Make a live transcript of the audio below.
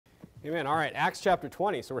Amen. All right, Acts chapter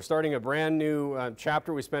 20. So we're starting a brand new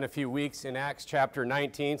chapter. We spent a few weeks in Acts chapter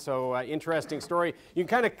 19. So interesting story. You can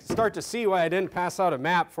kind of start to see why I didn't pass out a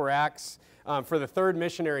map for Acts for the third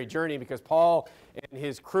missionary journey, because Paul and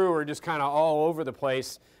his crew are just kind of all over the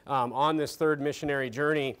place on this third missionary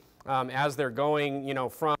journey as they're going,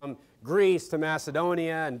 from Greece to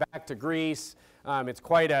Macedonia and back to Greece. It's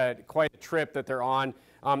quite a trip that they're on.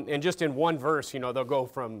 And just in one verse, they'll go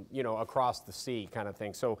from, across the sea kind of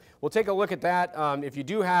thing. So we'll take a look at that. If you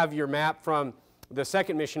do have your map from the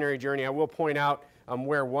second missionary journey, I will point out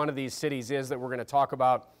where one of these cities is that we're going to talk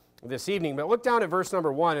about this evening. But look down at verse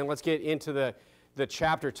number 1, and let's get into the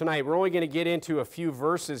chapter tonight. We're only going to get into a few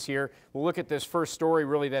verses here. We'll look at this first story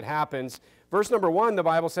really that happens. Verse number 1, the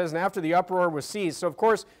Bible says, "And after the uproar was ceased." So, of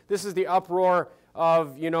course, this is the uproar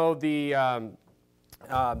of, the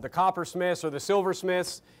coppersmiths or the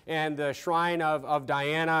silversmiths and the shrine of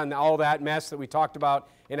Diana and all that mess that we talked about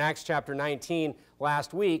in Acts chapter 19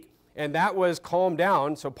 last week. And that was calmed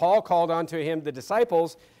down. So Paul called unto him the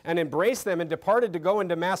disciples and embraced them and departed to go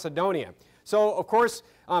into Macedonia. So, of course,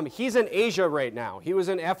 he's in Asia right now. He was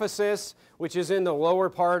in Ephesus, which is in the lower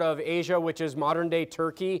part of Asia, which is modern-day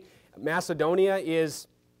Turkey. Macedonia is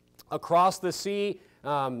across the sea.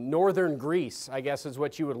 Northern Greece, I guess, is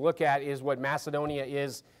what you would look at, is what Macedonia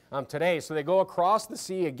is today. So they go across the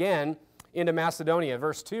sea again into Macedonia.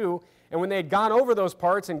 Verse 2, "And when they had gone over those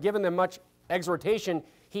parts and given them much exhortation,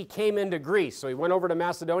 he came into Greece." So he went over to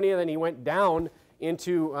Macedonia, then he went down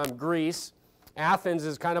into Greece. Athens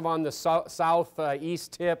is kind of on the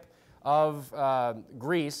southeast tip of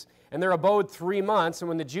Greece. "And there abode 3 months, and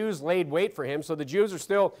when the Jews laid wait for him," so the Jews are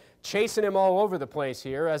still chasing him all over the place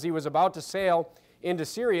here, "as he was about to sail into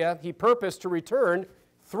Syria, he purposed to return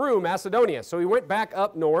through Macedonia." So he went back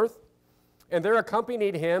up north, and there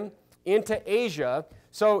accompanied him into Asia.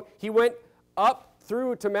 So he went up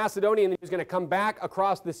through to Macedonia, and he was going to come back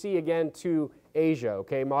across the sea again to Asia,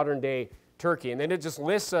 okay, modern-day Turkey. And then it just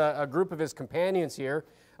lists a group of his companions here.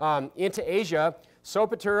 Into Asia,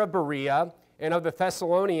 Sopater of Berea, and of the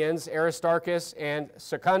Thessalonians, Aristarchus and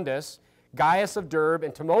Secundus, Gaius of Derbe,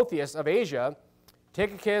 and Timotheus of Asia,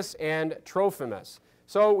 Tychicus and Trophimus.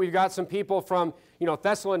 So we've got some people from,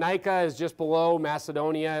 Thessalonica is just below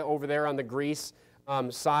Macedonia over there on the Greece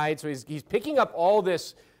side. So he's picking up all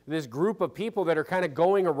this group of people that are kind of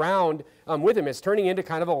going around with him. It's turning into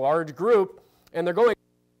kind of a large group, and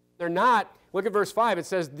they're not, look at verse 5, it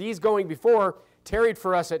says, "These going before tarried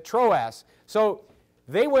for us at Troas." So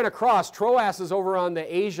they went across. Troas is over on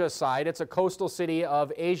the Asia side. It's a coastal city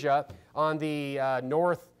of Asia on the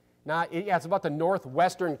it's about the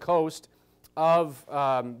northwestern coast of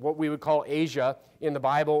what we would call Asia in the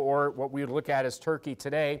Bible, or what we would look at as Turkey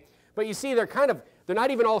today. But you see, they're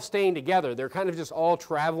not even all staying together. They're kind of just all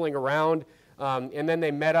traveling around, and then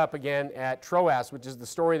they met up again at Troas, which is the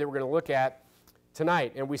story that we're going to look at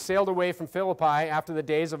tonight. "And we sailed away from Philippi after the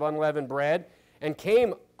days of unleavened bread, and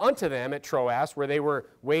came unto them at Troas, where they were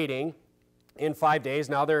waiting in 5 days."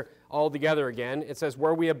 Now they're all together again. It says,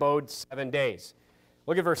 "where we abode 7 days.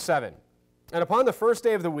 Look at verse 7. "And upon the first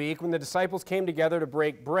day of the week, when the disciples came together to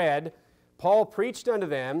break bread, Paul preached unto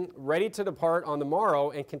them, ready to depart on the morrow,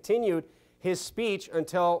 and continued his speech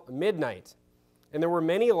until midnight. And there were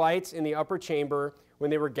many lights in the upper chamber when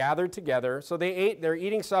they were gathered together." So they're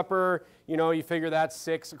eating supper, you figure that's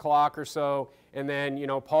 6 o'clock or so, and then,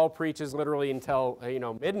 Paul preaches literally until,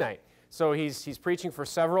 midnight. So he's preaching for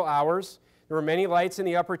several hours. "There were many lights in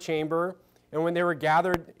the upper chamber, and when they were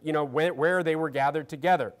gathered, where they were gathered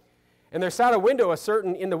together. And there sat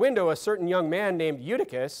in the window a certain young man named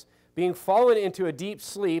Eutychus, being fallen into a deep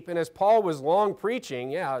sleep. And as Paul was long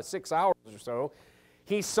preaching, 6 hours or so,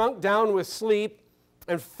 he sunk down with sleep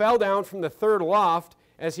and fell down from the third loft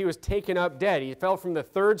as he was taken up dead." He fell from the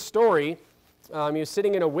third story. He was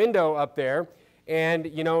sitting in a window up there, and,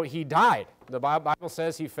 he died. The Bible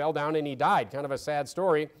says he fell down and he died. Kind of a sad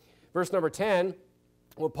story. Verse number 10,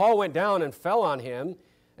 "Well, Paul went down and fell on him,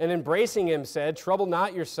 and embracing him said, Trouble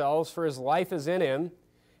not yourselves, for his life is in him.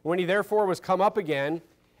 When he therefore was come up again,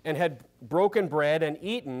 and had broken bread and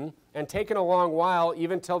eaten, and taken a long while,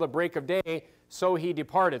 even till the break of day, so he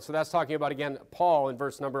departed." So that's talking about, again, Paul in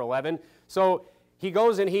verse number 11. So he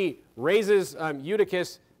goes and he raises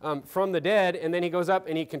Eutychus from the dead, and then he goes up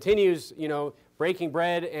and he continues, breaking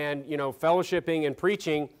bread and, fellowshipping and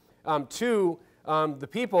preaching to the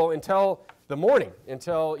people until the morning,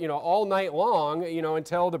 until, all night long,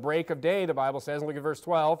 until the break of day, the Bible says. And look at verse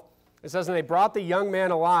 12. It says, "And they brought the young man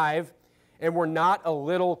alive, and were not a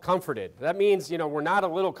little comforted." That means, we're not a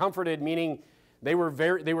little comforted, meaning they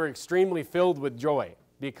were extremely filled with joy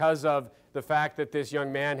because of the fact that this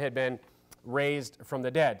young man had been raised from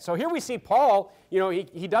the dead. So here we see Paul,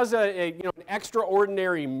 he does an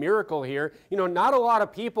extraordinary miracle here. Not a lot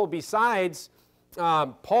of people besides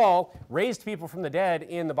Paul raised people from the dead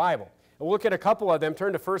in the Bible. We'll look at a couple of them.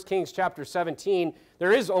 Turn to 1 Kings chapter 17.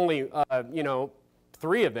 There is only,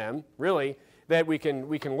 3 of them, really, that we can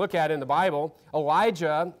look at in the Bible.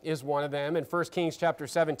 Elijah is one of them in 1 Kings chapter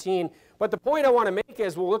 17. But the point I want to make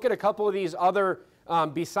is we'll look at a couple of these other,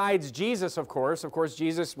 besides Jesus, of course. Of course,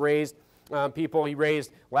 Jesus raised people. He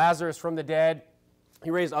raised Lazarus from the dead.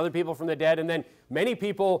 He raised other people from the dead. And then many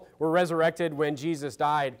people were resurrected when Jesus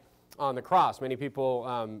died on the cross. Many people,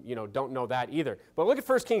 don't know that either. But look at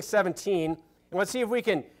 1 Kings 17, and let's see if we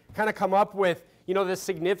can kind of come up with, the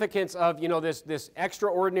significance of, this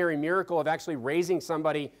extraordinary miracle of actually raising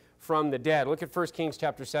somebody from the dead. Look at 1 Kings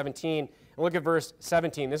chapter 17, and look at verse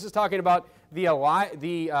 17. This is talking about the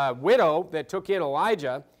widow that took in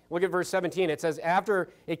Elijah. Look at verse 17. It says, after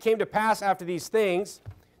it came to pass after these things,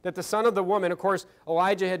 that the son of the woman, of course,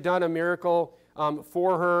 Elijah had done a miracle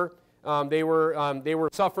for her. They were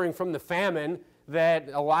suffering from the famine that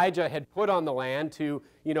Elijah had put on the land to,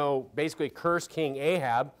 basically curse King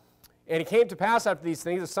Ahab. And it came to pass after these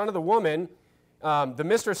things, the son of the woman, the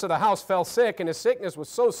mistress of the house, fell sick, and his sickness was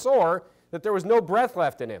so sore that there was no breath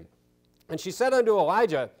left in him. And she said unto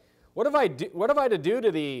Elijah, What have I to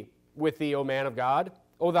do with thee, O man of God?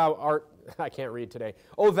 O thou art, I can't read today.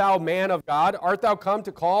 O thou man of God, art thou come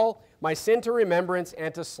to call my sin to remembrance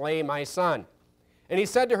and to slay my son? And he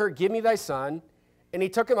said to her, Give me thy son. And he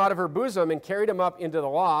took him out of her bosom and carried him up into the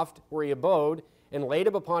loft where he abode and laid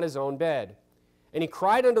him upon his own bed. And he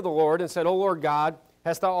cried unto the Lord and said, O Lord God,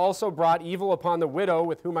 hast thou also brought evil upon the widow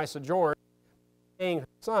with whom I sojourn, saying her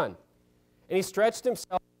son? And he stretched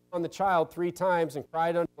himself on the child 3 times and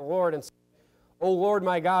cried unto the Lord and said, O Lord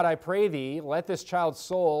my God, I pray thee, let this child's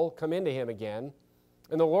soul come into him again.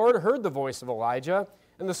 And the Lord heard the voice of Elijah,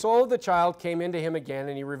 and the soul of the child came into him again,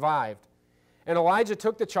 and he revived. And Elijah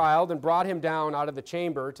took the child and brought him down out of the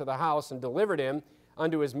chamber to the house and delivered him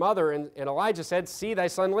unto his mother. And Elijah said, See, thy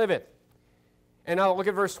son liveth. And now look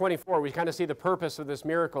at verse 24. We kind of see the purpose of this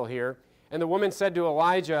miracle here. And the woman said to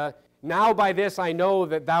Elijah, Now by this I know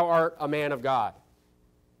that thou art a man of God,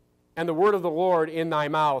 and the word of the Lord in thy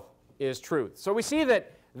mouth is truth. So we see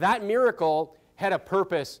that miracle had a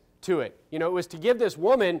purpose to it. It was to give this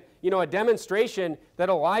woman, a demonstration that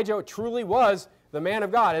Elijah truly was the man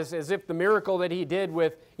of God, as if the miracle that he did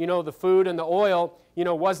with, the food and the oil,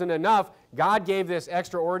 wasn't enough. God gave this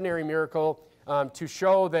extraordinary miracle to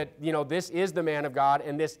show that, this is the man of God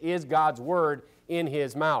and this is God's word in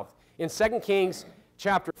his mouth. In 2 Kings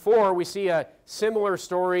chapter 4, we see a similar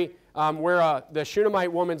story where the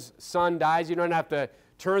Shunammite woman's son dies. You don't have to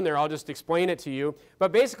turn there. I'll just explain it to you.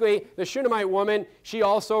 But basically, the Shunammite woman, she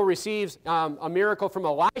also receives a miracle from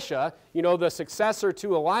Elisha, the successor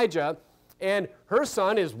to Elijah. And her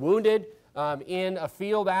son is wounded in a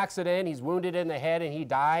field accident. He's wounded in the head and he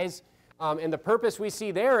dies. And the purpose we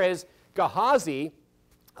see there is Gehazi,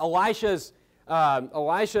 Elisha's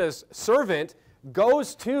servant,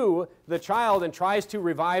 goes to the child and tries to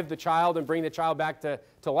revive the child and bring the child back to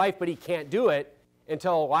life, but he can't do it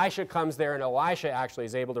until Elisha comes there, and Elisha actually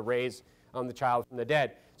is able to raise the child from the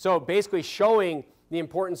dead. So basically showing the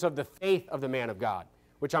importance of the faith of the man of God,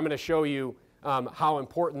 which I'm going to show you how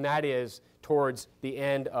important that is towards the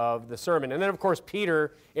end of the sermon. And then, of course,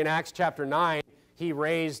 Peter, in Acts chapter 9, he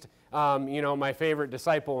raised, my favorite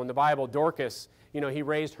disciple in the Bible, Dorcas. He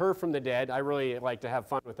raised her from the dead. I really like to have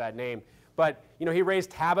fun with that name. But, he raised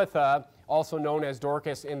Tabitha, also known as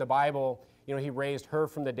Dorcas in the Bible. He raised her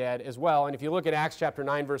from the dead as well. And if you look at Acts chapter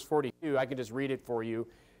 9, verse 42, I can just read it for you.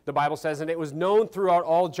 The Bible says, And it was known throughout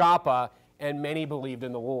all Joppa, and many believed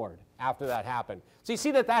in the Lord after that happened. So you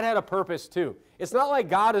see that had a purpose too. It's not like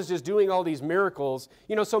God is just doing all these miracles.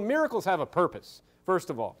 So miracles have a purpose, first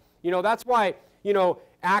of all. That's why,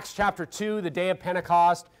 Acts chapter 2, the day of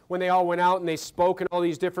Pentecost, when they all went out and they spoke in all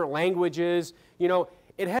these different languages,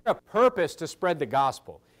 it had a purpose to spread the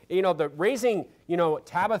gospel. The raising,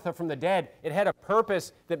 Tabitha from the dead, it had a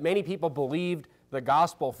purpose that many people believed the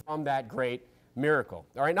gospel from that great miracle.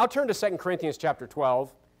 All right, now turn to 2 Corinthians chapter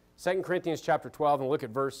 12. 2 Corinthians chapter 12, and look at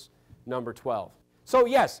verse number 12. So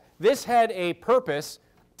yes, this had a purpose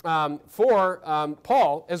for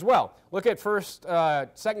Paul as well. Look at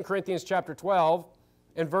 2 Corinthians chapter 12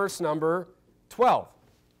 and verse number 12.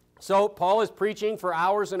 So Paul is preaching for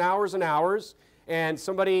hours and hours and hours, and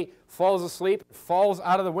somebody falls asleep, falls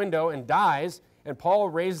out of the window, and dies, and Paul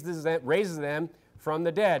raises them from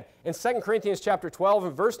the dead. In 2 Corinthians chapter 12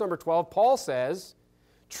 and verse number 12, Paul says,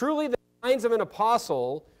 Truly the signs of an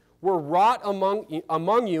apostle were wrought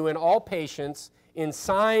among you in all patience, in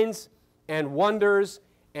signs and wonders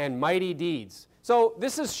and mighty deeds. So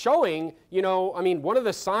this is showing, one of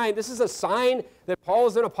the signs, this is a sign that Paul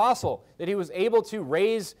is an apostle, that he was able to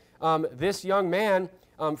raise this young man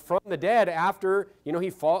from the dead after, he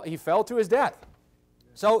fell to his death.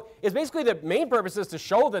 So it's basically the main purpose is to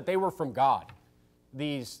show that they were from God,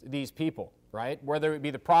 these people, right? Whether it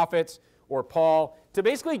be the prophets or Paul, to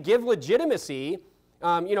basically give legitimacy,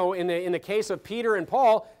 in the case of Peter and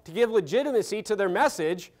Paul, to give legitimacy to their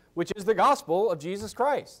message, which is the gospel of Jesus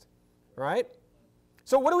Christ, right?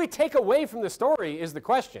 So what do we take away from the story is the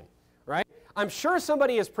question, right? I'm sure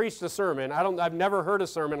somebody has preached a sermon. I've never heard a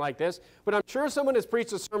sermon like this, but I'm sure someone has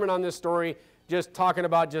preached a sermon on this story just talking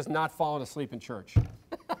about just not falling asleep in church.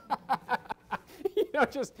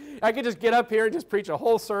 I could just get up here and just preach a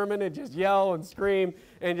whole sermon and just yell and scream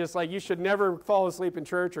and just like, you should never fall asleep in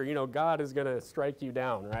church or, God is going to strike you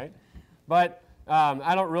down, right? But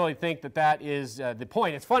I don't really think that is the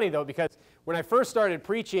point. It's funny, though, because when I first started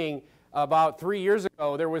preaching about 3 years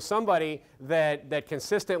ago, there was somebody that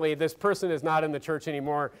consistently, this person is not in the church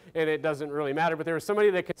anymore, and it doesn't really matter, but there was somebody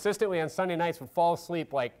that consistently on Sunday nights would fall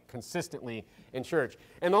asleep, like, consistently in church.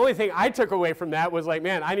 And the only thing I took away from that was, like,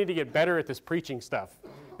 man, I need to get better at this preaching stuff.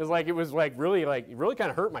 It was really kind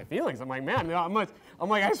of hurt my feelings. I'm like, man,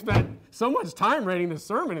 I spent so much time writing this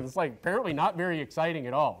sermon, and it's, like, apparently not very exciting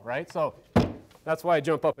at all, right? So that's why I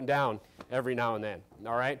jump up and down every now and then,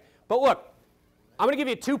 all right? But look, I'm going to give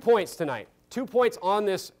you 2 points tonight. 2 points on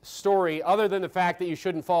this story other than the fact that you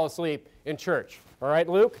shouldn't fall asleep in church. All right,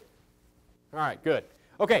 Luke? All right, good.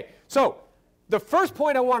 Okay, so the first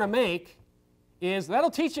point I want to make is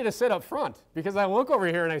that'll teach you to sit up front, because I look over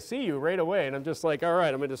here and I see you right away and I'm just like, all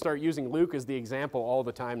right, I'm going to start using Luke as the example all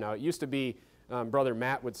the time now. It used to be Brother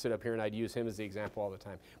Matt would sit up here and I'd use him as the example all the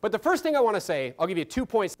time. But the first thing I want to say, I'll give you 2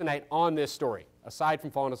 points tonight on this story, aside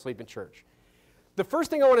from falling asleep in church. The first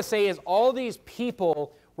thing I want to say is all these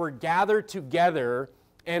people were gathered together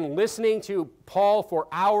and listening to Paul for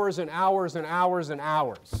hours and hours and hours and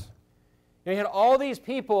hours. And you had all these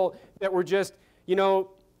people that were just,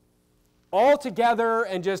 all together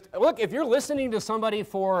and just, look, if you're listening to somebody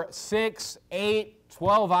for 6, 8,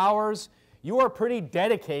 12 hours, you are pretty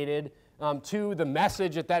dedicated to the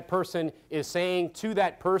message that person is saying, to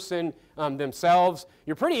that person themselves.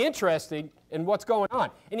 You're pretty interested in what's going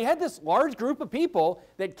on. And you had this large group of people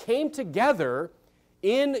that came together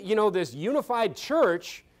in, this unified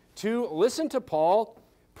church to listen to Paul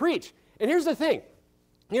preach. And here's the thing,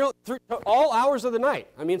 through all hours of the night.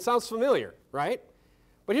 I mean, it sounds familiar, right?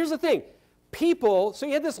 But here's the thing, so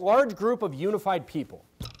you had this large group of unified people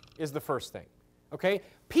is the first thing, okay?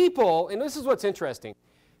 People, and this is what's interesting,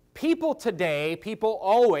 people today, people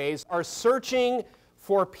always are searching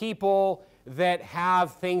for people that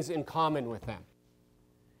have things in common with them.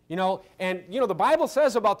 The Bible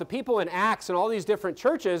says about the people in Acts and all these different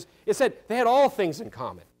churches, it said they had all things in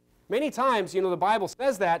common. Many times, the Bible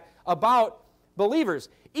says that about believers.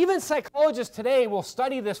 Even psychologists today will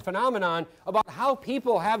study this phenomenon about how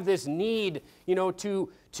people have this need,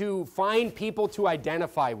 to find people to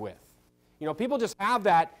identify with. People just have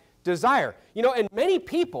that desire. And many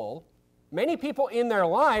people in their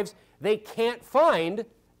lives, they can't find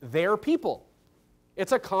their people.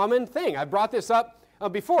 It's a common thing. I brought this up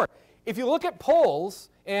before. If you look at polls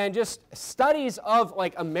and just studies of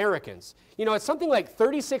Americans, it's something like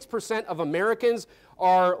 36% of Americans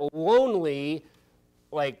are lonely,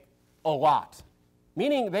 a lot.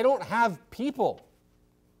 Meaning they don't have people.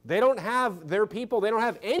 They don't have their people. They don't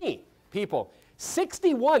have any people.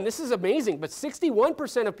 61, this is amazing, but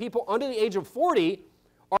 61% of people under the age of 40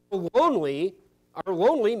 are lonely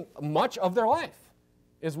much of their life,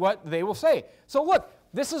 is what they will say. So look,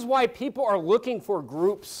 this is why people are looking for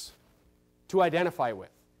groups to identify with.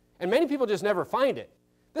 And many people just never find it.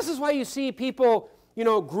 This is why you see people,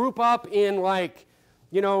 group up in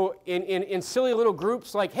in silly little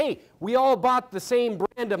groups like, hey, we all bought the same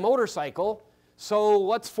brand of motorcycle, so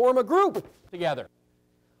let's form a group together.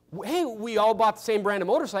 Hey, we all bought the same brand of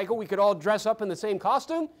motorcycle, we could all dress up in the same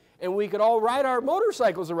costume, and we could all ride our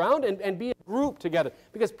motorcycles around and be a group together.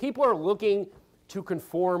 Because people are looking to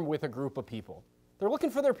conform with a group of people. They're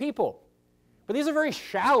looking for their people. But these are very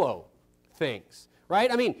shallow things,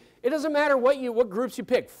 right? I mean, it doesn't matter what groups you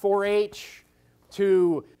pick, 4-H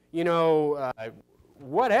to,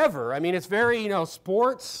 whatever. I mean, it's very,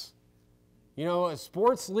 sports,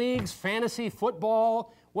 sports leagues, fantasy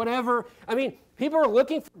football, whatever. I mean, people are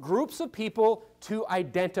looking for groups of people to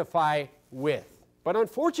identify with. But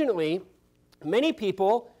unfortunately, many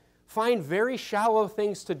people find very shallow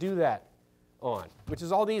things to do that on, which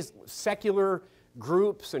is all these secular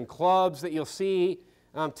groups and clubs that you'll see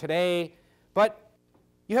today. But,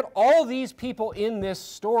 You had all these people in this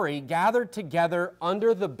story gathered together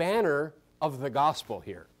under the banner of the gospel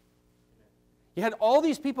here. You had all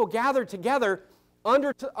these people gathered together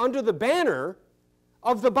under the banner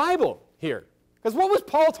of the Bible here. Because what was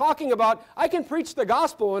Paul talking about? I can preach the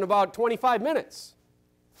gospel in about 25 minutes,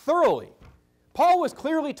 thoroughly. Paul was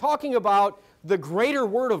clearly talking about the greater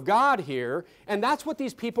word of God here, and that's what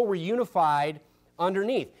these people were unified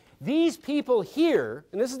underneath. These people here,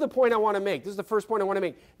 and this is the point I want to make, this is the first point I want to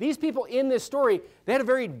make, these people in this story, they had a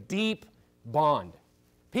very deep bond.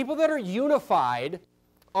 People that are unified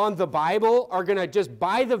on the Bible are going to, just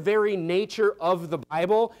by the very nature of the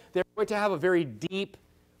Bible, they're going to have a very deep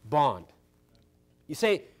bond. You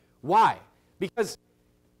say, why? Because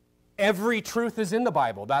every truth is in the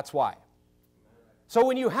Bible, that's why. So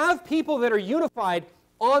when you have people that are unified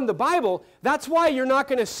on the Bible, that's why you're not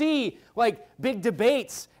going to see like big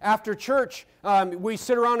debates after church. We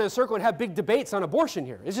sit around in a circle and have big debates on abortion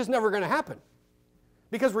here. It's just never going to happen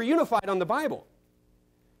because we're unified on the Bible.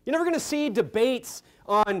 You're never going to see debates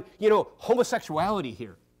on, homosexuality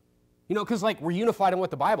here, because like we're unified on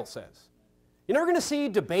what the Bible says. You're never going to see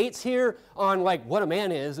debates here on like what a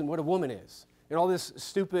man is and what a woman is and all this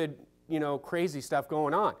stupid, crazy stuff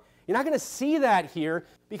going on. You're not going to see that here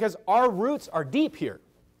because our roots are deep here.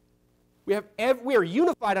 We are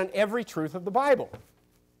unified on every truth of the Bible.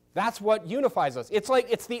 That's what unifies us. It's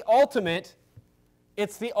the ultimate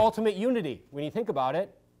unity when you think about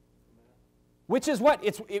it. Which is what?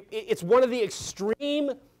 It's one of the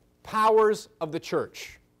extreme powers of the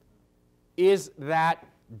church, is that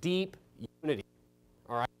deep unity.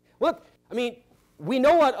 All right? Look, we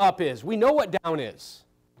know what up is. We know what down is.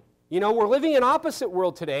 We're living in an opposite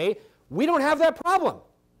world today. We don't have that problem.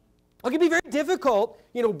 It can be very difficult,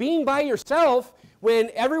 being by yourself when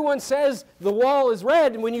everyone says the wall is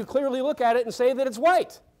red and when you clearly look at it and say that it's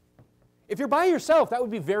white. If you're by yourself, that would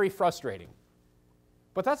be very frustrating.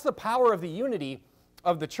 But that's the power of the unity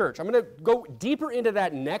of the church. I'm going to go deeper into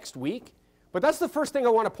that next week, but that's the first thing I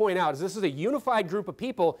want to point out, is this is a unified group of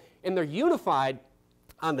people, and they're unified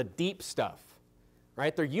on the deep stuff,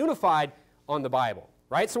 right? They're unified on the Bible,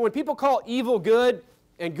 right? So when people call evil good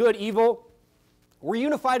and good evil, we're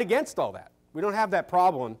unified against all that. We don't have that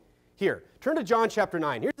problem here. Turn to John chapter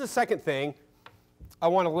 9. Here's the second thing I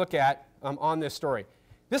want to look at on this story.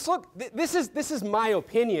 This is my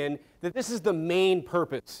opinion that this is the main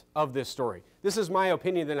purpose of this story. This is my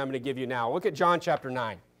opinion that I'm going to give you now. Look at John chapter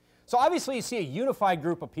 9. So obviously you see a unified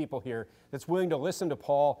group of people here that's willing to listen to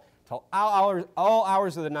Paul till all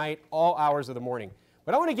hours of the night, all hours of the morning.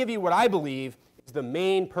 But I want to give you what I believe is the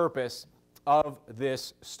main purpose of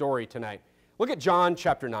this story tonight. Look at John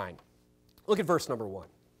chapter 9. Look at verse number 1.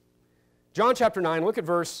 John chapter 9, look at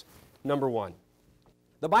verse number 1.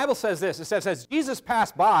 The Bible says this. It says, as Jesus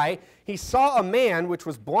passed by, he saw a man which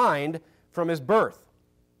was blind from his birth.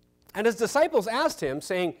 And his disciples asked him,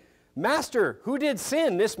 saying, Master, who did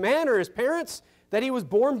sin, this man or his parents, that he was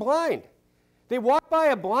born blind? They walked by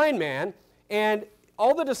a blind man, and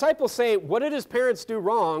all the disciples say, what did his parents do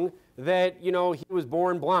wrong that, he was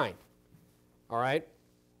born blind? All right?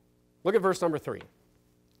 Look at verse number 3.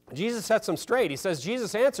 Jesus sets them straight. He says,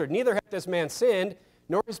 Jesus answered, neither hath this man sinned,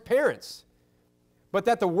 nor his parents, but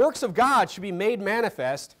that the works of God should be made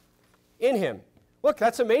manifest in him. Look,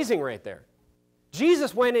 that's amazing right there.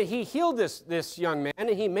 Jesus went and he healed this young man, and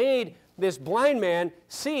he made this blind man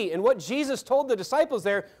see. And what Jesus told the disciples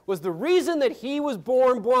there was the reason that he was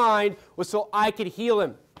born blind was so I could heal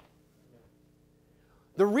him.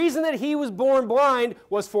 The reason that he was born blind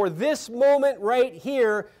was for this moment right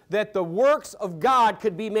here, that the works of God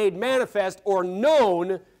could be made manifest or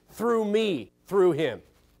known through me, through him,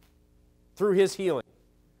 through his healing.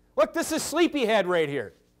 Look, this is Sleepyhead right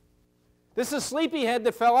here. This is Sleepyhead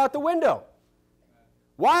that fell out the window.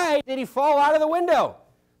 Why did he fall out of the window?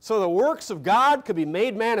 So the works of God could be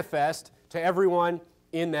made manifest to everyone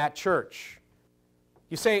in that church.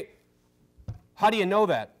 You say, how do you know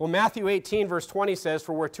that? Well, Matthew 18, verse 20 says,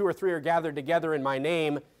 for where 2 or 3 are gathered together in my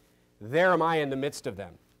name, there am I in the midst of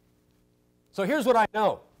them. So here's what I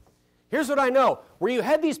know. Here's what I know. Where you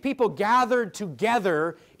had these people gathered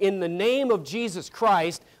together in the name of Jesus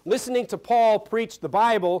Christ, listening to Paul preach the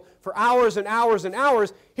Bible for hours and hours and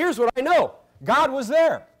hours, here's what I know. God was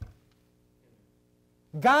there.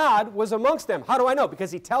 God was amongst them. How do I know?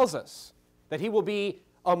 Because he tells us that he will be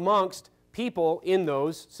amongst people in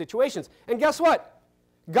those situations. And guess what?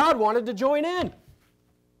 God wanted to join in.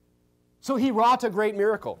 So he wrought a great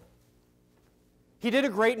miracle. He did a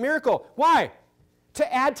great miracle. Why?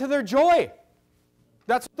 To add to their joy.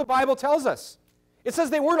 That's what the Bible tells us. It says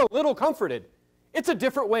they weren't a little comforted. It's a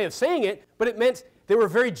different way of saying it, but it meant they were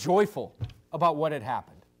very joyful about what had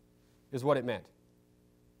happened. is what it meant.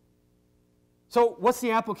 So what's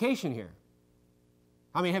the application here?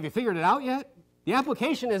 I mean, have you figured it out yet? The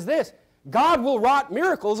application is this: God will wrought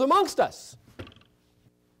miracles amongst us.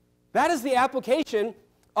 That is the application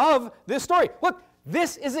of this story. Look,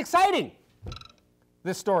 this is exciting,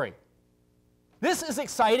 this story. This is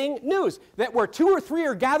exciting news, that where 2 or 3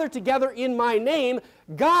 are gathered together in my name,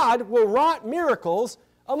 God will wrought miracles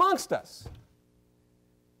amongst us.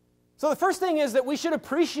 So the first thing is that we should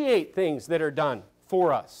appreciate things that are done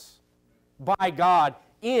for us by God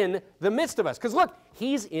in the midst of us. Because look,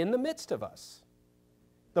 He's in the midst of us.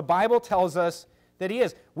 The Bible tells us that He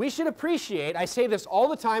is. We should appreciate, I say this all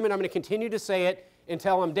the time and I'm going to continue to say it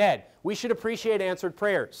until I'm dead, we should appreciate answered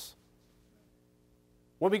prayers.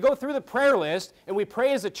 When we go through the prayer list and we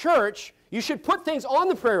pray as a church, you should put things on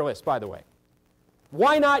the prayer list, by the way.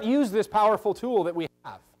 Why not use this powerful tool that we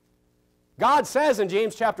have? God says in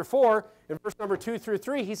James chapter 4, in verse number 2 through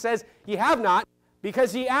 3, He says, "Ye have not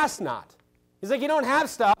because ye ask not." He's like, you don't have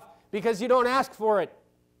stuff because you don't ask for it.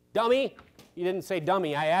 Dummy. He didn't say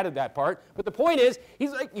dummy, I added that part. But the point is,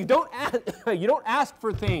 He's like, you don't ask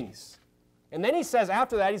for things. And then He says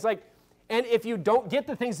after that, He's like, and if you don't get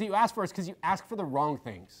the things that you ask for, it's because you ask for the wrong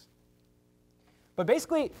things. But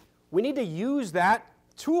basically, we need to use that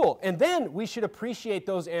tool. And then we should appreciate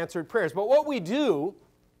those answered prayers. But what we do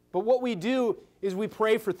is we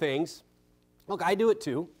pray for things. Look, I do it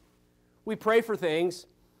too. We pray for things,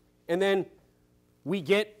 and then we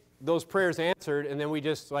get those prayers answered, and then we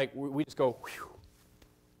just go, whew.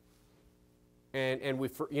 And we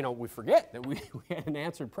forget that we had an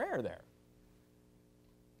answered prayer there.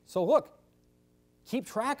 So look, keep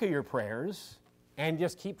track of your prayers and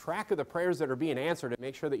just keep track of the prayers that are being answered and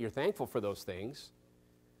make sure that you're thankful for those things.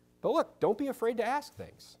 But look, don't be afraid to ask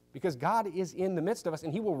things because God is in the midst of us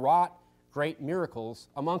and He will wrought great miracles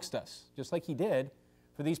amongst us, just like He did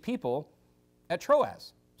for these people at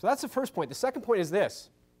Troas. So that's the first point. The second point is this.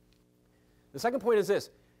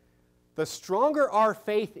 The stronger our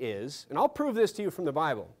faith is, and I'll prove this to you from the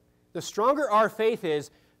Bible, the stronger our faith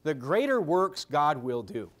is, the greater works God will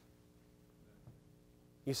do.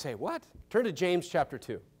 You say, what? Turn to James chapter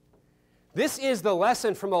 2. This is the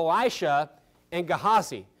lesson from Elisha and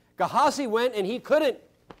Gehazi. Gehazi went and he couldn't,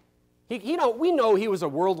 we know he was a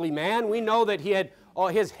worldly man. We know that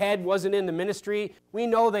his head wasn't in the ministry. We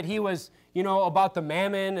know that he was, about the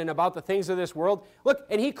mammon and about the things of this world. Look,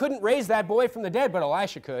 and he couldn't raise that boy from the dead, but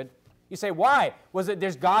Elisha could. You say, why? Was it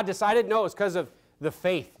there's God decided? No, it's because of the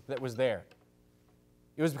faith that was there.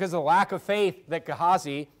 It was because of the lack of faith that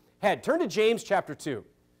Gehazi had. Turn to James chapter 2.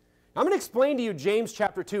 I'm going to explain to you James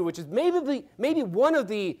chapter 2, which is maybe one of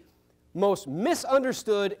the most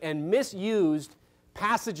misunderstood and misused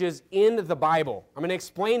passages in the Bible. I'm going to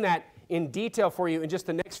explain that in detail for you in just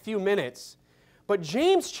the next few minutes. But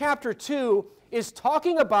James chapter 2 is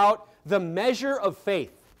talking about the measure of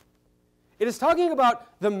faith. It is talking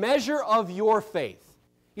about the measure of your faith.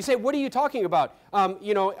 You say, what are you talking about?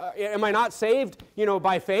 Am I not saved,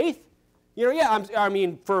 by faith?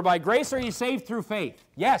 For by grace are you saved through faith.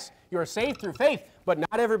 Yes, you are saved through faith, but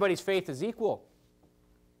not everybody's faith is equal.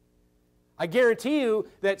 I guarantee you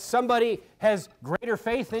that somebody has greater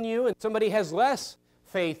faith than you and somebody has less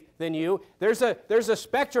faith than you. There's a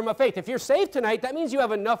spectrum of faith. If you're saved tonight, that means you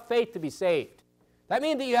have enough faith to be saved. That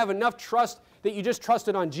means that you have enough trust that you just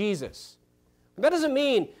trusted on Jesus. That doesn't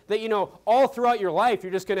mean that, all throughout your life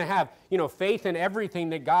you're just going to have, faith in everything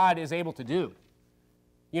that God is able to do.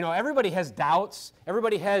 Everybody has doubts.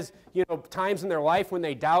 Everybody has, times in their life when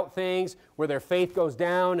they doubt things, where their faith goes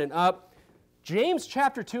down and up. James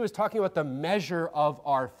chapter 2 is talking about the measure of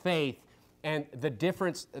our faith and the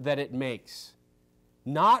difference that it makes.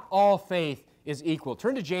 Not all faith is equal.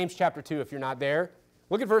 Turn to James chapter 2 if you're not there.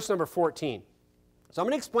 Look at verse number 14. So I'm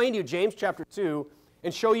going to explain to you James chapter 2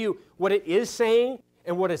 and show you what it is saying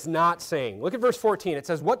and what it's not saying. Look at verse 14. It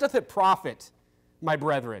says, "What doth it profit, my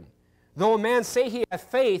brethren, though a man say he hath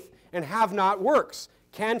faith and have not works?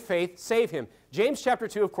 Can faith save him?" James chapter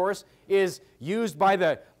 2, of course, is used by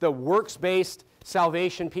the works-based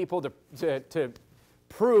salvation people to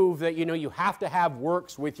prove that, you have to have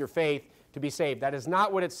works with your faith to be saved. That is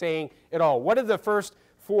not what it's saying at all. What did the first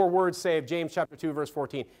 4 words say of James chapter 2, verse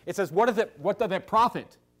 14? It says, what doth it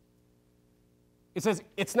profit? It says,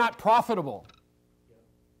 it's not profitable.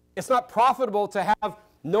 It's not profitable to have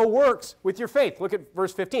no works with your faith. Look at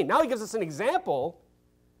verse 15. Now he gives us an example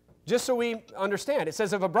just so we understand. It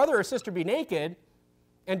says, if a brother or sister be naked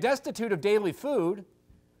and destitute of daily food,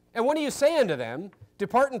 and what do you say unto them?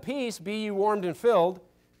 Depart in peace, be ye warmed and filled,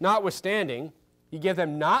 notwithstanding, ye give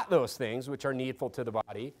them not those things which are needful to the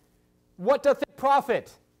body. What doth it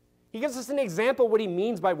profit? He gives us an example of what he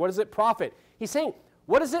means by what does it profit. He's saying,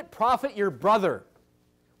 what does it profit your brother?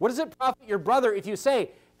 What does it profit your brother if you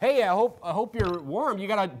say, hey, I hope you're warm. You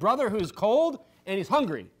got a brother who's cold and he's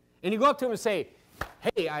hungry. And you go up to him and say,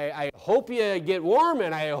 hey, I hope you get warm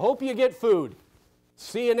and I hope you get food.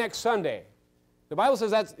 See you next Sunday. The Bible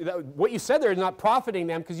says what you said there is not profiting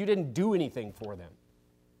them because you didn't do anything for them.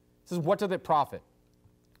 It says, what does it profit?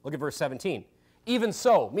 Look at verse 17. Even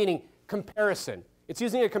so, meaning comparison. It's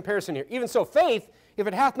using a comparison here. Even so, faith, if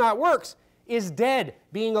it hath not works, is dead,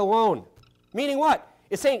 being alone. Meaning what?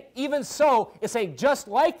 It's saying, even so, it's saying, just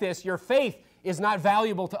like this, your faith is not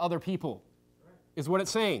valuable to other people, is what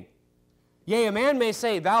it's saying. Yea, a man may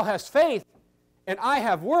say, thou hast faith, and I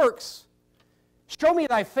have works. Show me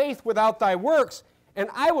thy faith without thy works, and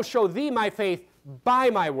I will show thee my faith by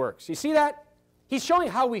my works. You see that? He's showing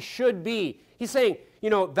how we should be. He's saying,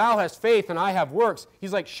 thou hast faith and I have works.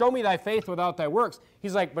 He's like, show me thy faith without thy works.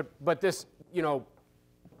 He's like, but this,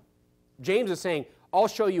 James is saying, I'll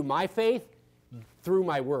show you my faith through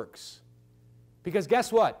my works. Because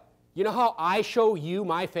guess what? You know how I show you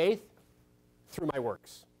my faith? Through my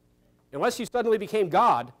works. Unless you suddenly became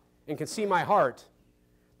God and can see my heart,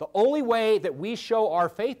 the only way that we show our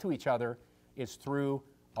faith to each other is through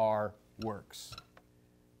our works.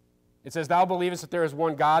 It says, thou believest that there is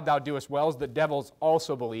one God, thou doest well, as the devils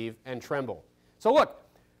also believe and tremble. So look,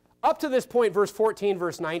 up to this point, verse 14,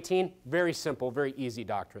 verse 19, very simple, very easy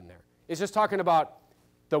doctrine there. It's just talking about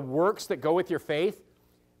the works that go with your faith.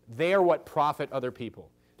 They are what profit other people.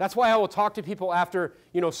 That's why I will talk to people after,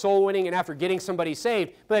 soul winning and after getting somebody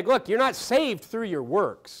saved. But like, look, you're not saved through your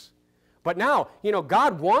works. But now,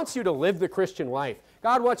 God wants you to live the Christian life.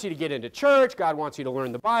 God wants you to get into church. God wants you to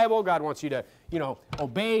learn the Bible. God wants you to,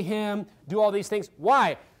 obey Him, do all these things.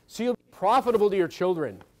 Why? So you'll be profitable to your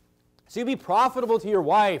children. So you'll be profitable to your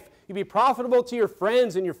wife. You'll be profitable to your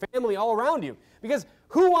friends and your family all around you. Because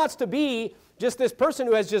who wants to be just this person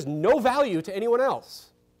who has just no value to anyone else?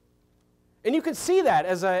 And you can see that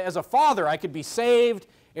as a father. I could be saved,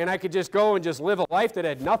 and I could just go and just live a life that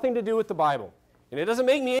had nothing to do with the Bible. And it doesn't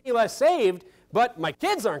make me any less saved, but my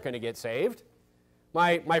kids aren't going to get saved.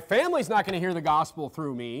 My family's not going to hear the gospel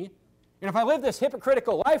through me. And if I live this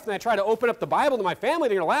hypocritical life and I try to open up the Bible to my family,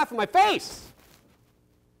 they're going to laugh in my face.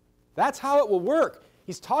 That's how it will work.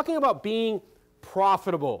 He's talking about being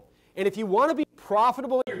profitable. And if you want to be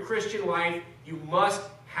profitable in your Christian life, you must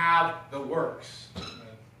have the works.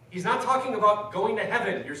 He's not talking about going to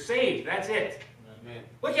heaven. You're saved. That's it. Amen.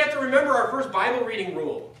 Look, you have to remember our first Bible reading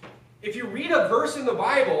rule. If you read a verse in the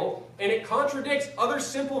Bible and it contradicts other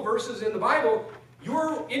simple verses in the Bible,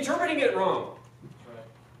 you're interpreting it wrong. Right.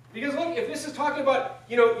 Because look, if this is talking about,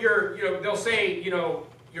 they'll say,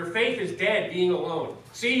 your faith is dead, being alone.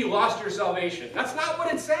 See, you lost your salvation. That's not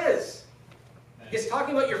what it says. It's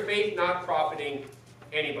talking about your faith not profiting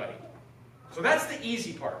anybody. So that's the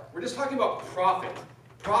easy part. We're just talking about profit.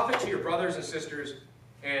 Profit to your brothers and sisters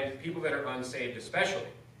and people that are unsaved especially.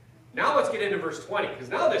 Now let's get into verse 20, because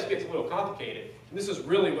now this gets a little complicated. And this is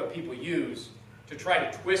really what people use to try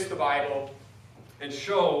to twist the Bible and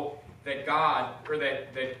show that God, or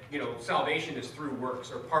that salvation is through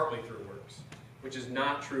works, or partly through works, which is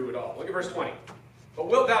not true at all. Look at verse 20. But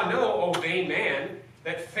wilt thou know, O vain man,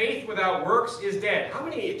 that faith without works is dead? How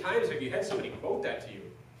many times have you had somebody quote that to you?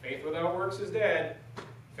 Faith without works is dead.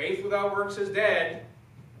 Faith without works is dead.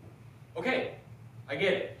 Okay, I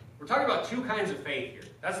get it. We're talking about two kinds of faith here.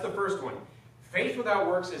 That's the first one. Faith without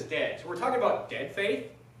works is dead. So we're talking about dead faith.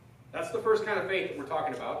 That's the first kind of faith that we're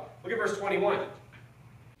talking about. Look at verse 21.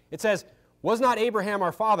 It says, was not Abraham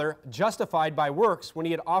our father justified by works when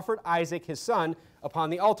he had offered Isaac his son upon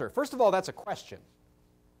the altar? First of all, that's a question.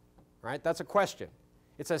 Right? That's a question.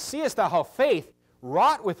 It says, seest thou how faith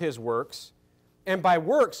wrought with his works, and by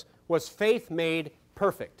works was faith made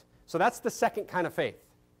perfect. So that's the second kind of faith.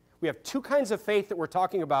 We have two kinds of faith that we're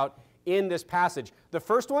talking about in this passage. The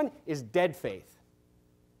first one is dead faith.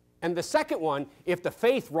 And the second one, if the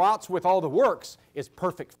faith wroughts with all the works, is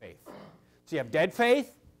perfect faith. So you have dead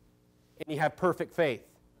faith and you have perfect faith.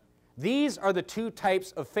 These are the two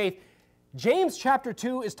types of faith. James chapter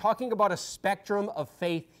 2 is talking about a spectrum of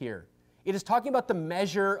faith here. It is talking about the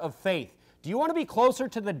measure of faith. Do you want to be closer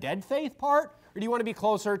to the dead faith part, or do you want to be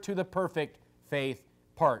closer to the perfect faith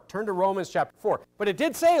part? Turn to Romans chapter 4. But it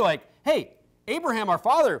did say, hey, Abraham our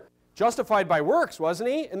father justified by works, wasn't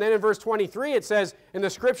he? And then in verse 23 it says, and the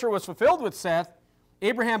scripture was fulfilled with Seth,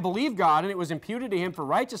 Abraham believed God, and it was imputed to him for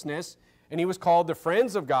righteousness, and he was called the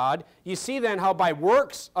friends of God. You see then how by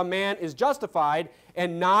works a man is justified,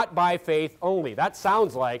 and not by faith only. That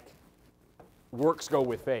sounds like works go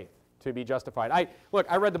with faith. to be justified. Look,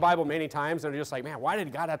 I read the Bible many times, and I'm just like, man, why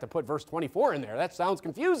did God have to put verse 24 in there? That sounds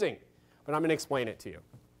confusing. But I'm going to explain it to you.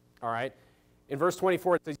 All right? In verse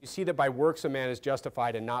 24, it says, you see that by works a man is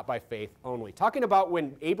justified and not by faith only. Talking about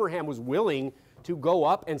when Abraham was willing to go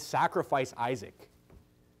up and sacrifice Isaac.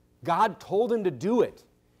 God told him to do it,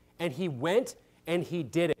 and he went and he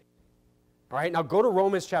did it. All right, now go to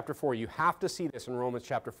Romans chapter 4. You have to see this in Romans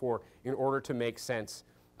chapter 4 in order to make sense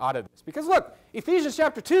out of this. Because look, Ephesians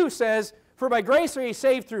chapter 2 says, for by grace are ye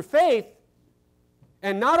saved through faith,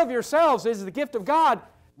 and not of yourselves, it is the gift of God,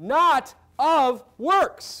 not of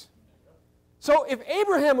works. So if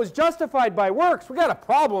Abraham was justified by works, we got a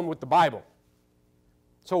problem with the Bible.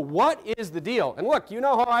 So what is the deal? And look, you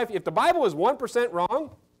know how if the Bible is 1%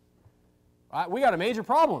 wrong, we got a major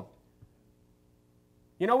problem.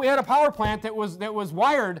 You know, we had a power plant that was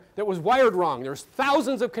wired wrong. There's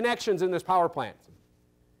thousands of connections in this power plant.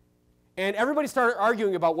 And everybody started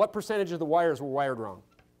arguing about what percentage of the wires were wired wrong.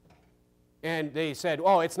 And they said,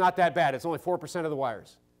 oh, it's not that bad. It's only 4% of the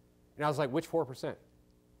wires. And I was like, which 4%?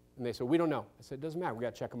 And they said, we don't know. I said, it doesn't matter. We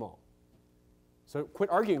got to check them all. So quit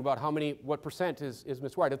arguing about what percent is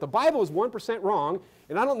miswired. If the Bible is 1% wrong,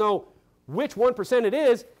 and I don't know which 1% it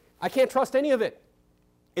is, I can't trust any of it.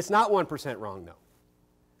 It's not 1% wrong, though.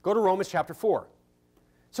 Go to Romans chapter 4.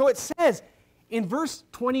 So it says, in verse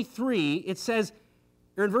 23, it says,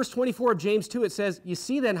 or in verse 24 of James 2, it says, you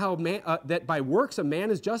see then how that by works a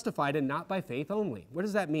man is justified and not by faith only. What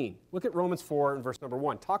does that mean? Look at Romans 4 and verse number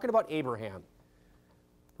 1, talking about Abraham.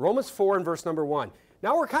 Romans 4 and verse number 1.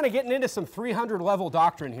 Now we're kind of getting into some 300-level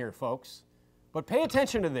doctrine here, folks. But pay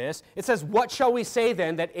attention to this. It says, what shall we say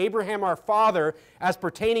then that Abraham our father, as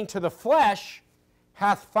pertaining to the flesh,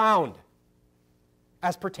 hath found?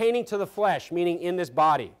 As pertaining to the flesh, meaning in this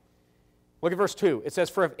body. Look at verse 2. It says,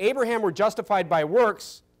 for if Abraham were justified by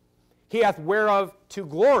works, he hath whereof to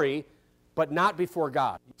glory, but not before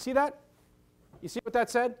God. You see that? You see what that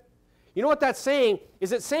said? You know what that's saying?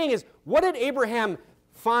 It's saying is, what did Abraham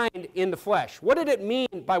find in the flesh? What did it mean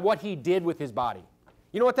by what he did with his body?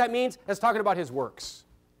 You know what that means? It's talking about his works.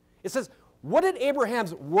 It says, what did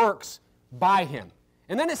Abraham's works buy him?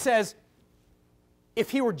 And then it says, if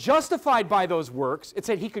he were justified by those works, it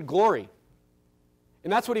said he could glory.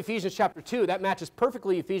 And that's what Ephesians chapter 2, that matches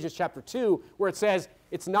perfectly Ephesians chapter 2, where it says,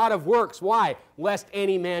 it's not of works. Why? Lest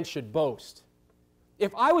any man should boast.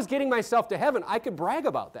 If I was getting myself to heaven, I could brag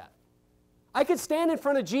about that. I could stand in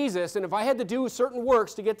front of Jesus, and if I had to do certain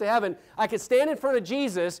works to get to heaven, I could stand in front of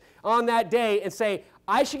Jesus on that day and say,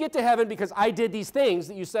 I should get to heaven because I did these things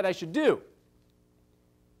that you said I should do.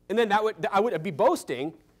 And then I would be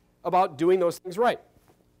boasting about doing those things right.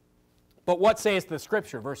 But what says the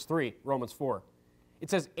Scripture? Verse 3, Romans 4. It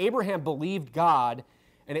says, Abraham believed God,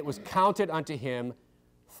 and it was counted unto him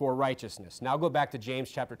for righteousness. Now go back to James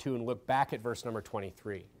chapter 2 and look back at verse number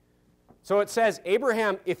 23. So it says,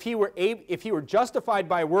 Abraham, if he were justified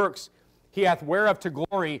by works, he hath whereof to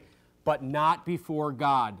glory, but not before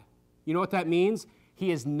God. You know what that means?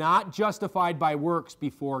 He is not justified by works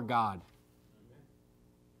before God.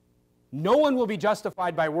 No one will be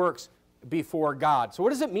justified by works before God. So what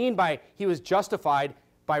does it mean by he was justified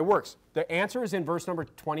by works? The answer is in verse number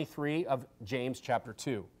 23 of James chapter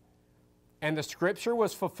 2. And the Scripture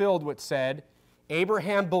was fulfilled which said,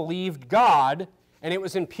 Abraham believed God, and it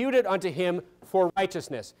was imputed unto him for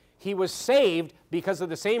righteousness. He was saved because of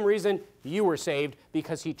the same reason you were saved,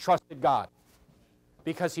 because he trusted God.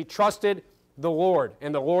 Because he trusted the Lord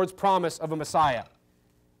and the Lord's promise of a Messiah.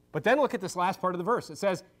 But then look at this last part of the verse. It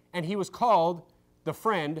says, and he was called the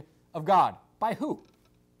friend of God. By who?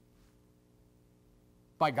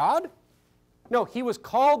 By God? No, he was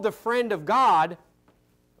called the friend of God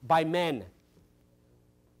by men.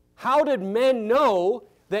 How did men know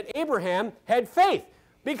that Abraham had faith?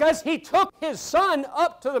 Because he took his son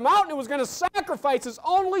up to the mountain and was going to sacrifice his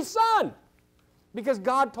only son. Because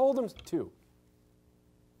God told him to.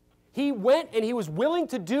 He went and he was willing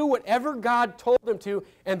to do whatever God told him to,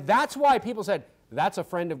 and that's why people said, that's a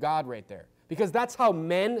friend of God right there. Because that's how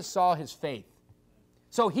men saw his faith.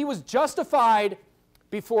 So he was justified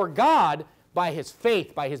before God by his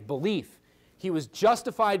faith, by his belief. He was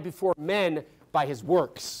justified before men by his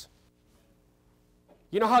works.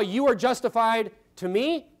 You know how you are justified to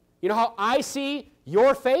me? You know how I see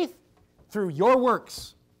your faith? Through your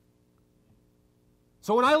works.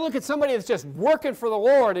 So when I look at somebody that's just working for the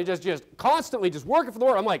Lord and just constantly just working for the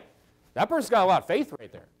Lord, I'm like, that person's got a lot of faith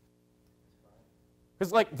right there.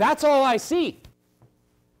 Because like, that's all I see.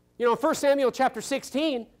 You know, in 1 Samuel chapter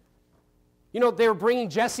 16, you know, they were bringing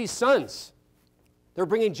Jesse's sons. They were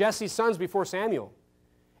bringing Jesse's sons before Samuel.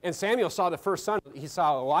 And Samuel saw the first son. He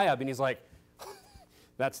saw Eliab, and he's like,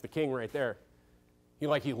 That's the king right there. He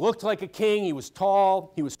looked like a king. He was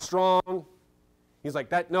tall. He was strong. He's like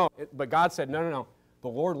that. No, but God said, no, no, no. The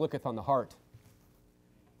Lord looketh on the heart.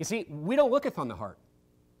 You see, we don't looketh on the heart.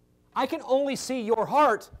 I can only see your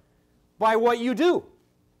heart by what you do,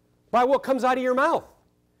 by what comes out of your mouth,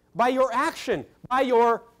 by your action, by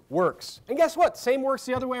your works. And guess what? Same works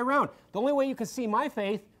the other way around. The only way you can see my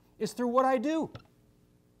faith is through what I do.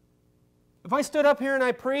 If I stood up here and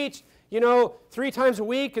I preached, 3 times a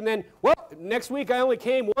week, and then, well, next week I only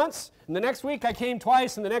came once, and the next week I came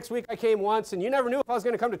twice, and the next week I came once, and you never knew if I was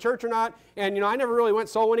going to come to church or not, and, I never really went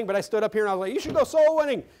soul winning, but I stood up here and I was like, you should go soul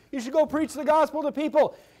winning. You should go preach the gospel to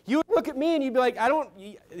people. You would look at me and you'd be like,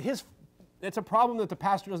 it's a problem that the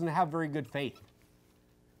pastor doesn't have very good faith.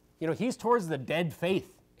 He's towards the dead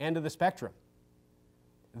faith end of the spectrum.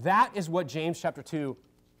 That is what James chapter 2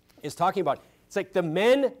 is talking about. It's like the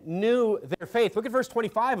men knew their faith. Look at verse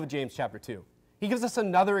 25 of James chapter 2. He gives us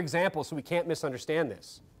another example so we can't misunderstand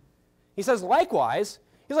this. He says, likewise,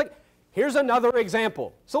 he's like, here's another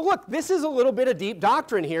example. So look, this is a little bit of deep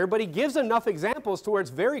doctrine here, but he gives enough examples to where it's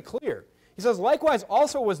very clear. He says, likewise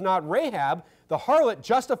also was not Rahab, the harlot,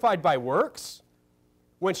 justified by works,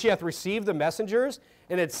 when she hath received the messengers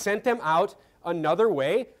and had sent them out another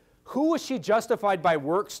way? Who was she justified by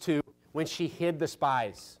works to when she hid the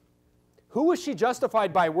spies? Who was she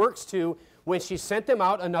justified by works to when she sent them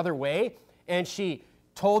out another way and she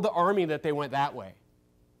told the army that they went that way?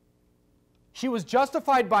 She was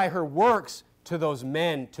justified by her works to those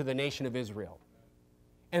men, to the nation of Israel.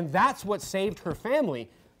 And that's what saved her family.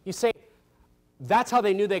 You say, that's how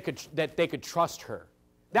they knew that they could trust her.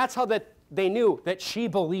 That's how they knew that she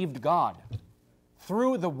believed God,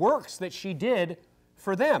 through the works that she did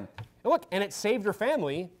for them. And look, and it saved her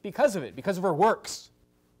family because of it, because of her works.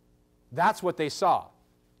 That's what they saw.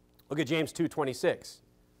 Look at James 2:26.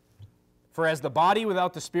 For as the body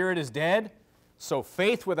without the spirit is dead, so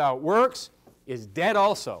faith without works is dead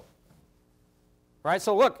also. All right,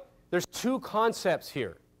 so look, there's two concepts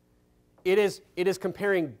here. It is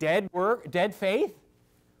comparing dead faith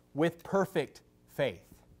with perfect faith.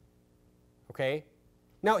 Okay?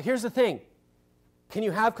 Now, here's the thing. Can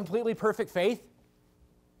you have completely perfect faith?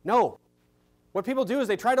 No. What people do is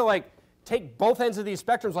they try to take both ends of these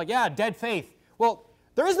spectrums, dead faith. Well,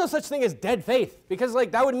 there is no such thing as dead faith, because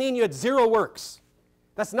that would mean you had zero works.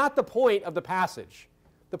 That's not the point of the passage.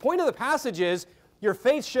 The point of the passage is your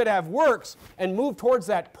faith should have works and move towards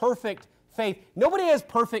that perfect faith. Nobody has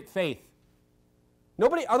perfect faith.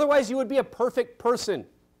 Nobody, otherwise you would be a perfect person.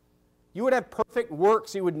 You would have perfect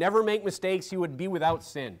works. You would never make mistakes. You would be without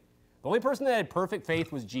sin. The only person that had perfect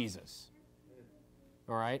faith was Jesus.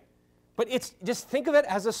 All right? But just think of it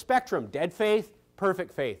as a spectrum: dead faith,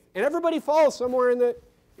 perfect faith, and everybody falls somewhere in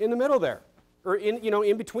the middle there, or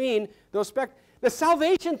in between those The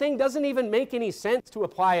salvation thing doesn't even make any sense to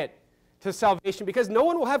apply it to salvation, because no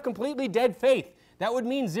one will have completely dead faith. That would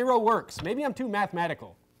mean zero works. Maybe I'm too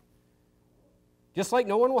mathematical. Just like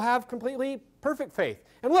no one will have completely perfect faith.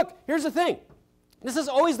 And look, here's the thing. This is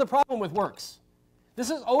always the problem with works.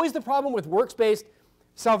 This is always the problem with works-based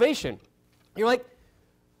salvation. You're like,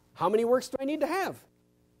 how many works do I need to have?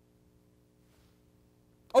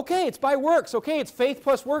 Okay, it's by works. Okay, it's faith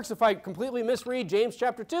plus works if I completely misread James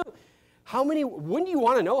chapter 2. Wouldn't you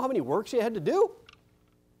want to know how many works you had to do?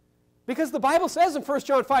 Because the Bible says in 1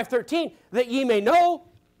 John 5:13 that ye may know.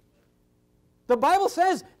 The Bible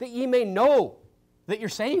says that ye may know that you're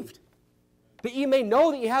saved. That ye may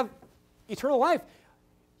know that you have eternal life.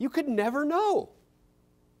 You could never know.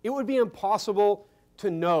 It would be impossible to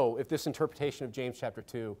know if this interpretation of James chapter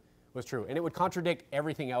 2 was true. And it would contradict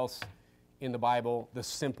everything else in the Bible, the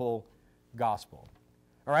simple gospel.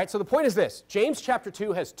 All right, so the point is this. James chapter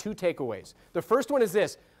 2 has two takeaways. The first one is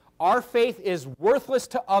this: our faith is worthless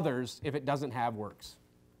to others if it doesn't have works.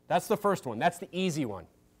 That's the first one. That's the easy one.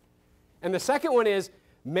 And the second one is,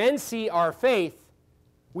 men see our faith,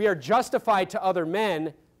 we are justified to other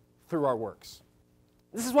men through our works.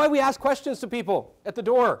 This is why we ask questions to people at the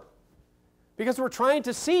door, because we're trying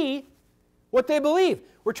to see what they believe.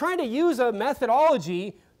 We're trying to use a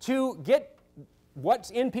methodology to get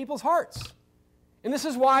what's in people's hearts. And this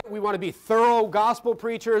is why we want to be thorough gospel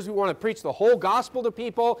preachers. We want to preach the whole gospel to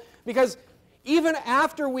people, because even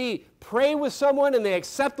after we pray with someone and they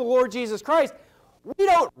accept the Lord Jesus Christ, we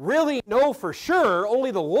don't really know for sure.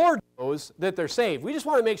 Only the Lord knows that they're saved. We just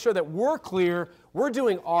want to make sure that we're clear, we're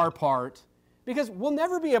doing our part, because we'll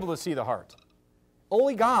never be able to see the heart.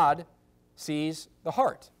 Only God sees the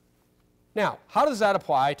heart. Now, how does that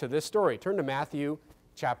apply to this story? Turn to Matthew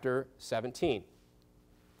chapter 17.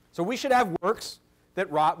 So we should have works that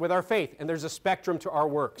rot with our faith, and there's a spectrum to our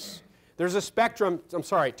works. There's a spectrum,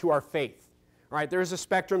 to our faith. All right, there's a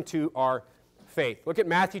spectrum to our faith. Look at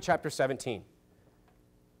Matthew chapter 17.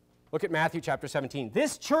 Look at Matthew chapter 17.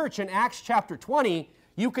 This church in Acts chapter 20,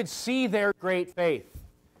 you could see their great faith.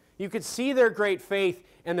 You could see their great faith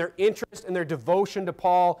and their interest and their devotion to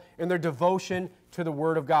Paul and their devotion to the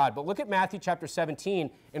Word of God. But look at Matthew chapter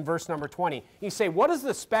 17 in verse number 20. You say, what does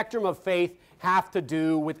the spectrum of faith have to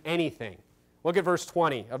do with anything? Look at verse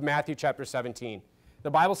 20 of Matthew chapter 17. The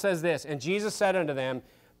Bible says this, and Jesus said unto them,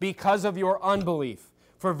 because of your unbelief.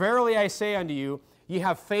 For verily I say unto you, if you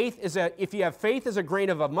have faith as a grain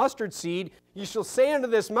of a mustard seed, you shall say unto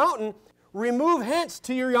this mountain, remove hence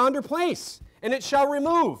to your yonder place, and it shall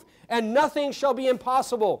remove, and nothing shall be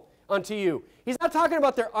impossible unto you. He's not talking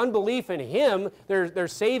about their unbelief in Him, their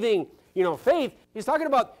saving, faith. He's talking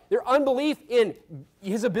about their unbelief in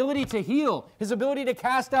His ability to heal, His ability to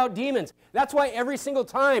cast out demons. That's why every single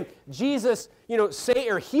time Jesus,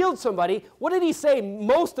 healed somebody, what did He say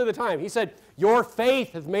most of the time? He said, your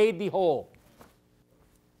faith has made thee whole.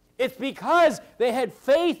 It's because they had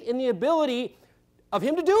faith in the ability of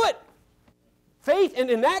Him to do it. Faith, and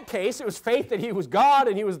in that case, it was faith that He was God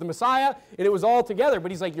and He was the Messiah, and it was all together.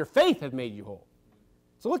 But He's like, your faith has made you whole.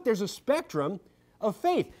 So look, there's a spectrum of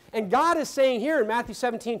faith. And God is saying here in Matthew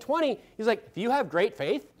 17:20, He's like, if you have great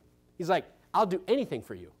faith, He's like, I'll do anything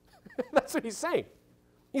for you. That's what He's saying.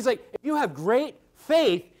 He's like, if you have great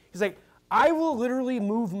faith, He's like, I will literally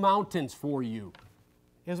move mountains for you.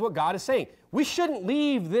 Here's what God is saying. We shouldn't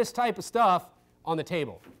leave this type of stuff on the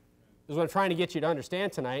table. This is what I'm trying to get you to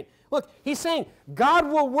understand tonight. Look, He's saying God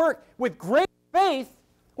will work with great faith.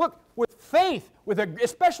 Look, with faith,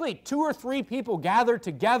 especially 2 or 3 people gathered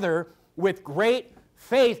together with great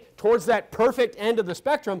faith towards that perfect end of the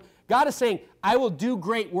spectrum, God is saying, I will do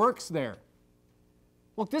great works there.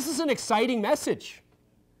 Look, this is an exciting message.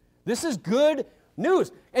 This is good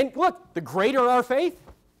news. And look, the greater our faith,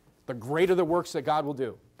 the greater the works that God will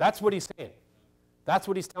do. That's what He's saying. That's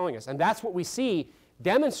what He's telling us. And that's what we see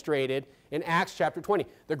demonstrated in Acts chapter 20.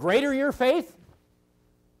 The greater your faith,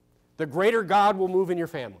 the greater God will move in your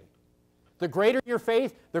family. The greater your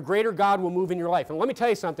faith, the greater God will move in your life. And let me tell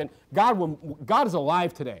you something, God is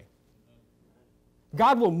alive today.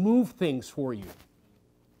 God will move things for you.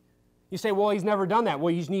 You say, well, He's never done that.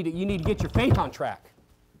 Well, you need to get your faith on track.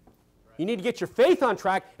 You need to get your faith on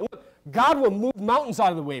track, and look, God will move mountains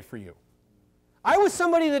out of the way for you. I was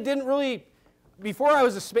somebody that didn't really, before I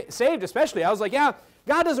was saved especially, I was like, yeah,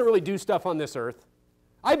 God doesn't really do stuff on this earth.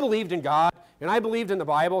 I believed in God, and I believed in the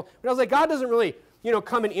Bible, but I was like, God doesn't really,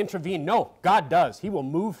 come and intervene. No, God does. He will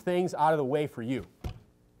move things out of the way for you.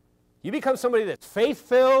 You become somebody that's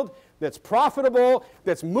faith-filled, that's profitable,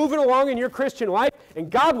 that's moving along in your Christian life,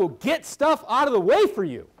 and God will get stuff out of the way for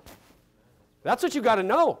you. That's what you got to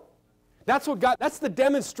know. That's the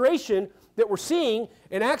demonstration that we're seeing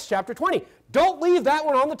in Acts chapter 20. Don't leave that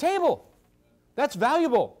one on the table. That's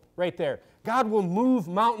valuable right there. God will move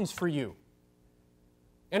mountains for you.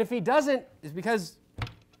 And if He doesn't, it's because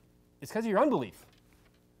of your unbelief.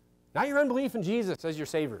 Not your unbelief in Jesus as your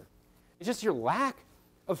Savior. It's just your lack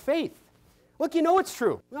of faith. Look, it's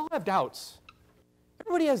true. We all have doubts.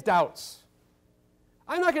 Everybody has doubts.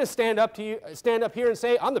 I'm not going to stand up here and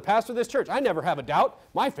say, I'm the pastor of this church. I never have a doubt.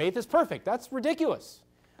 My faith is perfect. That's ridiculous.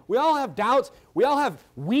 We all have doubts. We all have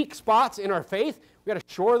weak spots in our faith. We've got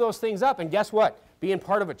to shore those things up. And guess what? Being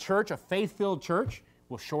part of a church, a faith-filled church,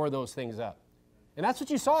 will shore those things up. And that's what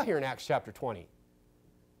you saw here in Acts chapter 20.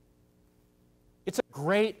 It's a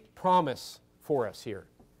great promise for us here.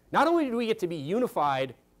 Not only do we get to be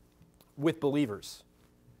unified with believers,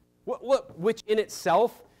 which in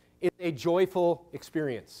itself is a joyful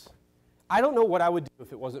experience. I don't know what I would do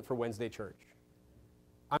if it wasn't for Wednesday church.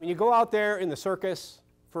 I mean, you go out there in the circus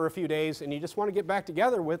for a few days and you just want to get back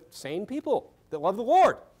together with sane people that love the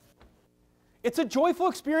Lord. It's a joyful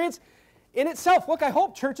experience in itself. Look, I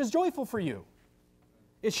hope church is joyful for you.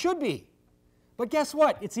 It should be. But guess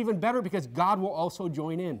what? It's even better because God will also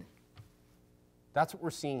join in. That's what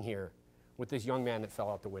we're seeing here with this young man that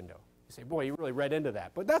fell out the window. You say, boy, you really read into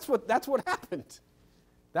that. But that's what happened.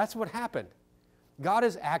 That's what happened. God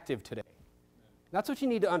is active today. That's what you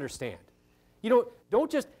need to understand. Don't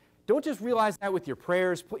just realize that with your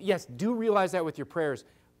prayers. Yes, do realize that with your prayers.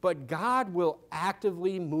 But God will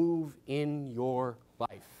actively move in your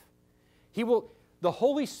life. The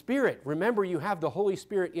Holy Spirit, remember you have the Holy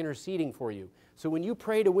Spirit interceding for you. So when you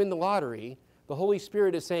pray to win the lottery, the Holy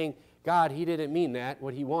Spirit is saying, God, He didn't mean that.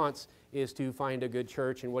 What He wants is to find a good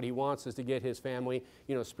church, and what He wants is to get His family,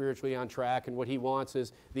 spiritually on track, and what He wants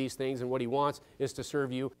is these things, and what He wants is to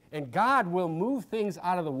serve you. And God will move things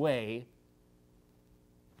out of the way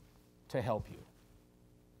to help you.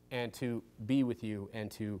 and to be with you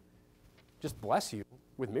and to just bless you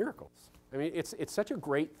with miracles. I mean, it's such a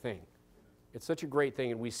great thing. It's such a great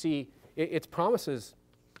thing, and we see it's promises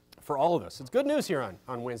for all of us. It's good news here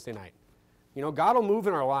on Wednesday night. You know, God will move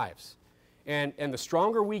in our lives, and the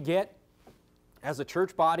stronger we get as a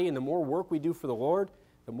church body and the more work we do for the Lord,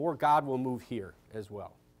 the more God will move here as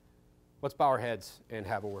well. Let's bow our heads and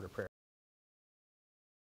have a word of prayer.